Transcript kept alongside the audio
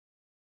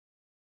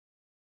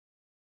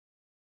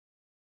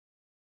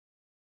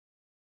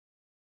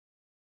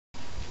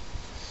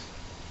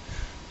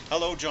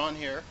Hello, John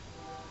here.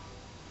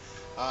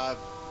 Uh,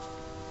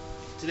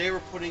 Today we're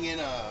putting in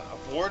a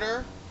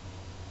border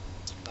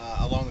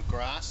along the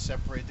grass,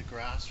 separate the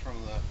grass from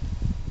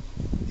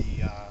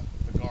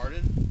the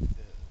garden,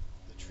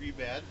 the tree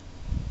bed.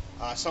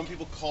 Some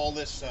people call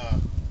this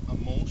a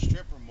mow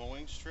strip or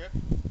mowing strip.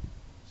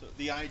 So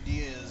the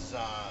idea is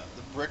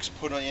the bricks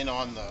put in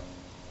on the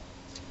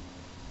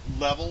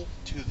level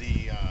to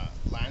the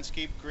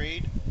landscape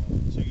grade.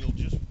 So you'll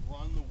just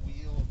run the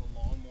wheel of the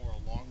lawnmower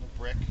along the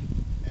brick,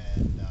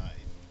 and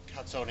it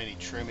cuts out any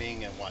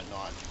trimming and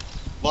whatnot.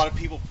 A lot of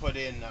people put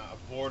in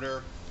a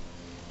border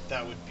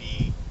that would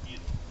be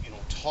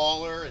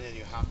taller, and then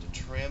you have to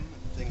trim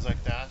and things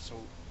like that. So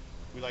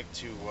we like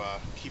to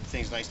keep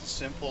things nice and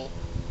simple.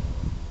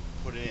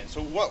 Put it in.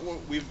 So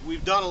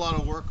we've done a lot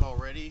of work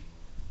already.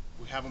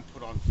 We haven't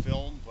put on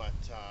film, but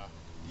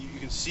you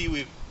can see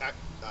we've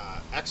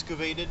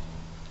excavated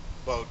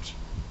about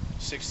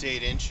 6 to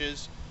 8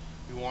 inches.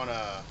 We want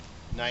a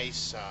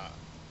nice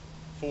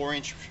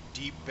 4-inch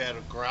deep bed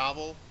of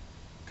gravel.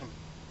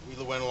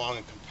 We went along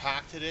and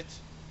compacted it,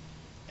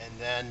 and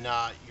then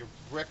your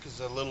brick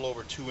is a little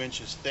over 2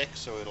 inches thick,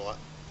 so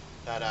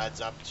that adds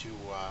up to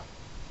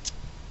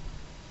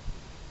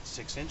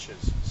 6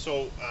 inches.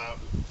 So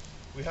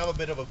we have a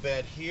bit of a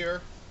bed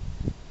here.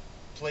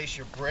 Place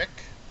your brick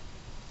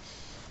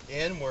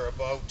in. We're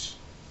about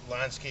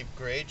landscape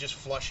grade. Just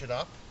flush it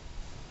up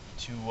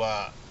to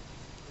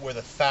where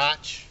the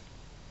thatch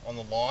on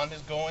the lawn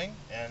is going,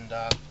 and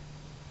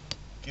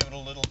give it a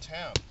little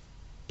tap.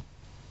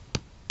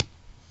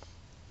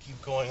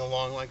 Keep going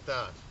along like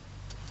that.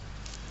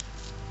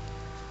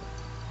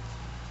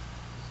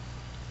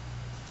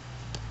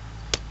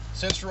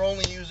 Since we're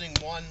only using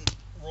one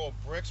row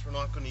of bricks, we're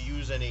not going to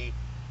use any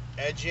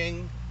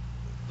edging.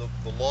 The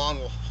lawn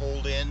will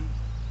hold in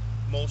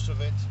most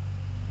of it,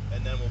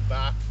 and then we'll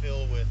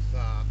backfill with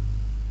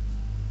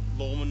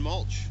loam and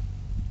mulch.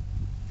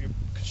 If you're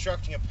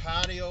constructing a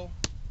patio,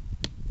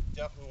 you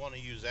definitely want to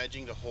use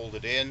edging to hold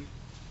it in,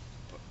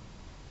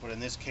 but in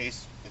this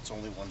case it's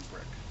only one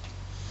brick.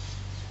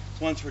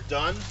 Once we're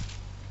done,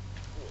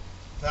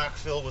 we'll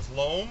backfill with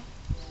loam,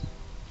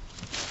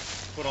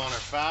 put on our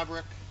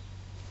fabric,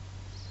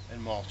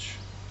 and mulch,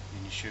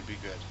 and you should be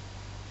good.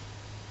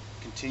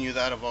 Continue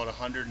that about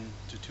 100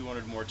 to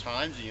 200 more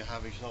times, and you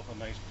have yourself a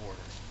nice border.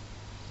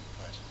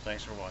 But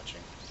thanks for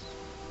watching.